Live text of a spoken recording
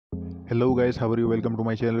Hello guys, how are you? Welcome to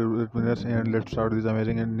my channel winners, and let's start this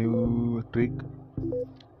amazing and new trick.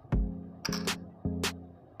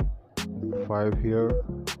 5 here,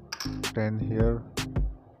 10 here,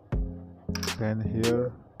 10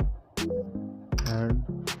 here, and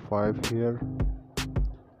 5 here.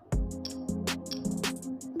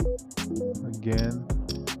 Again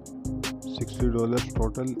 $60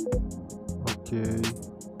 total. Okay,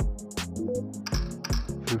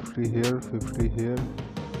 50 here, 50 here,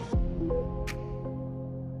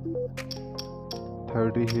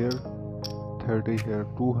 30 here, 30 here,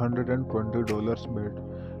 $220 bet.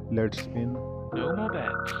 Let's spin. No more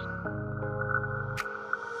bets.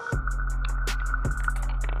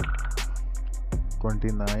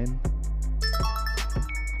 29,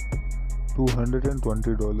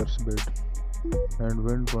 $220 bet and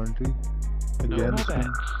win 20. No Again more spin.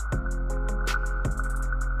 bets.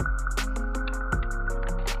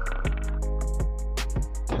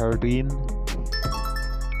 13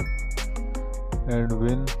 and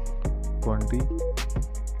win 20.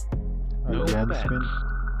 No Again more spin. bets.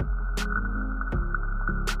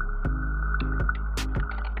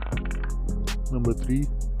 Number 3.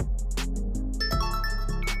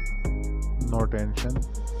 No tension.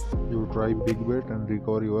 You try big bet and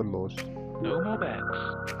recover your loss. No more bets.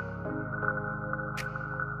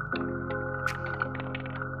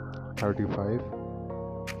 35.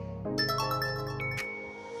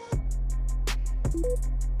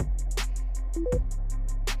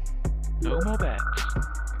 No more bets.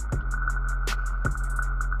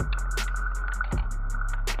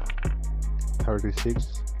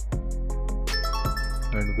 36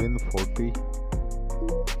 and win 40.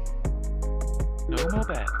 No more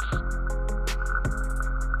bets.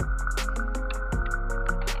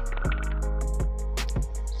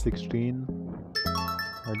 16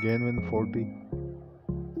 again win 40.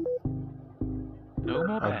 No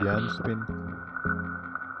more bets. Again spin.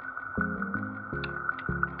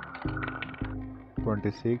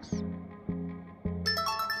 26.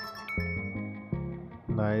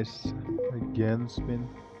 Nice. Again spin.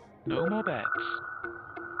 No more bets.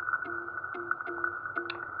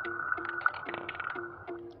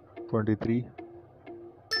 23.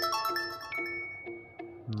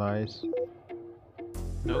 Nice.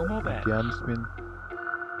 No more bets. Again spin.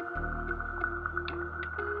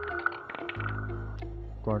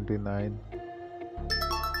 29.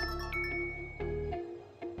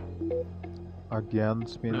 Again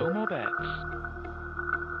spin. No more bets.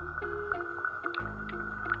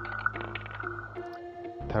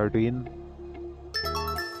 13.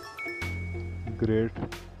 Great.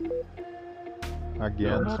 No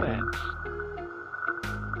Again more spin. bets.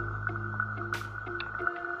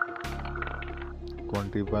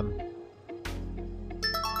 21.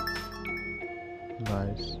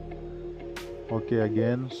 Nice. Okay,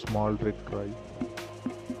 again small trick try.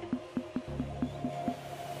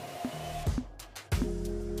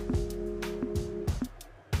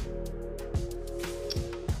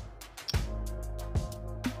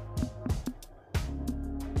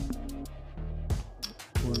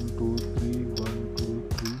 One, two, three, 1, 2,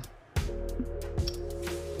 3.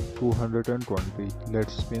 220.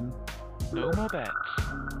 Let's spin. No more bets.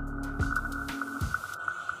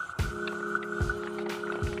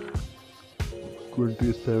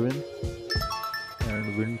 27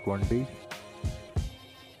 and win 20.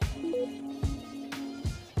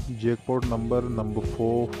 Jackpot number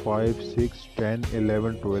 4, 5, 6, 10,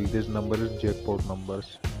 11, 12. This number is jackpot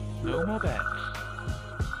numbers. No more bets.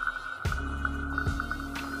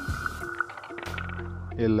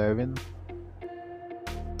 11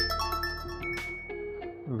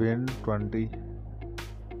 win 20.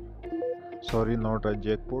 Sorry, not a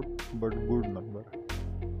jackpot, but good number.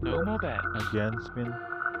 No more bets. Again spin.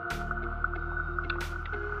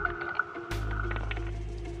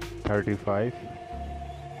 35.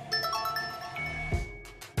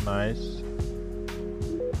 Nice.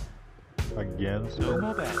 Again No spin.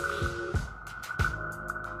 more bets.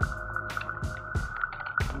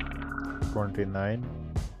 29.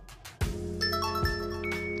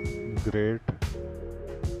 Great.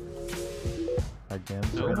 Again No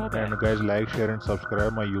spin. more bets. And guys, like, share and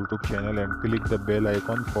subscribe my YouTube channel and click the bell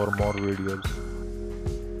icon for more videos.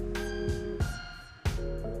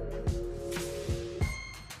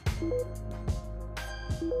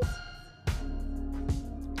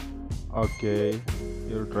 Okay,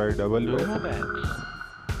 you try double No bet. more bets.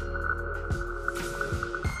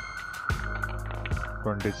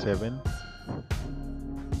 27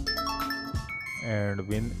 and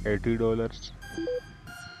win $80.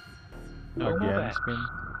 No more Again bets. spin.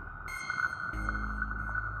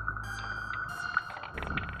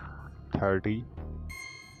 30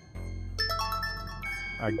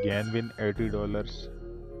 Again win $80. No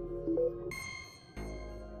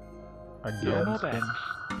Again more spin bets.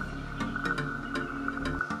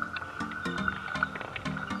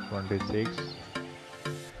 26.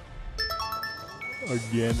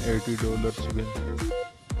 Again $80 win.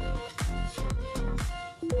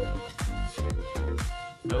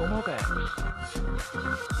 No more bets.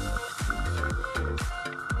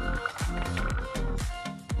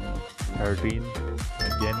 13.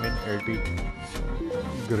 Again win 80.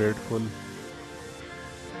 Grateful.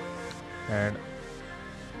 And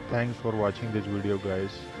thanks for watching this video,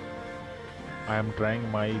 guys. I am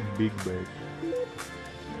trying my big bet.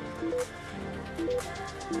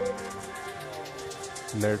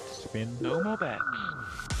 Let's spin. No more bets.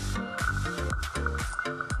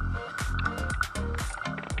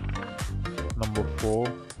 Number 4.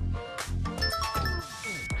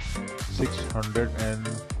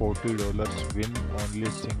 $640 win, only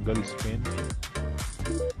single spin.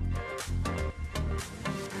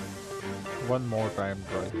 One more time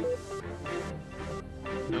try.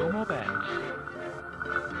 No more bets.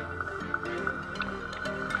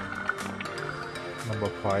 Number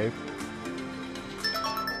 5.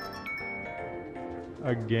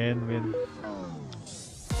 Again win.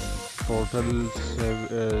 Total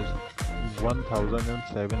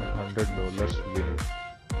 $1,700 win.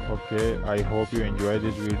 Okay, I hope you enjoy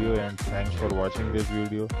this video and thanks for watching this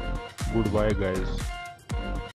video. Goodbye guys.